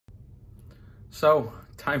So,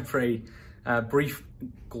 time for a brief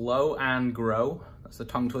glow and grow. That's a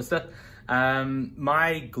tongue twister.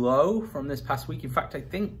 My glow from this past week, in fact, I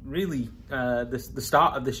think really the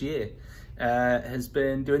start of this year has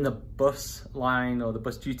been doing the bus line or the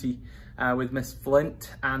bus duty with Miss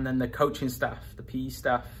Flint, and then the coaching staff, the PE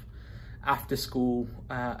staff after school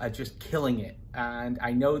are just killing it. And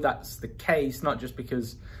I know that's the case, not just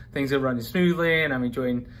because things are running smoothly and I'm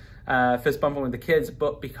enjoying fist bumping with the kids,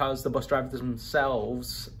 but because the bus drivers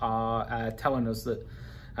themselves are telling us that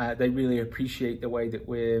they really appreciate the way that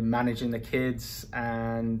we're managing the kids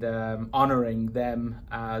and honoring them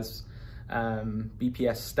as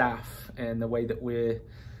BPS staff and the way that we're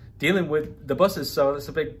dealing with the buses. So it's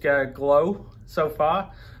a big glow so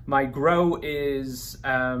far. My grow is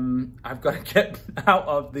I've got to get out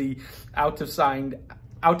of the out of sight,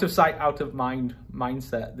 out of mind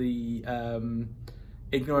mindset, the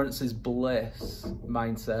ignorance is bliss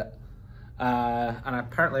mindset. And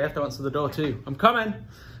apparently I have to answer the door too. I'm coming.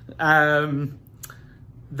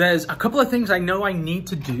 There's a couple of things I know I need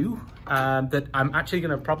to do that I'm actually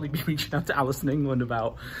going to probably be reaching out to Alison England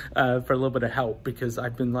about for a little bit of help, because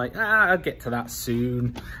I've been like, I'll get to that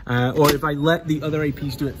soon. Or if I let the other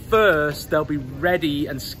APs do it first, they'll be ready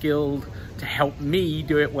and skilled to help me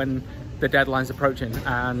do it when the deadline's approaching.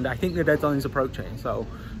 And I think the deadline's approaching, so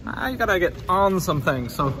I gotta get on some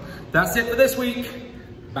things. So that's it for this week.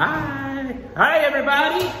 Bye. Hi,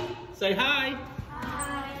 everybody. Say hi.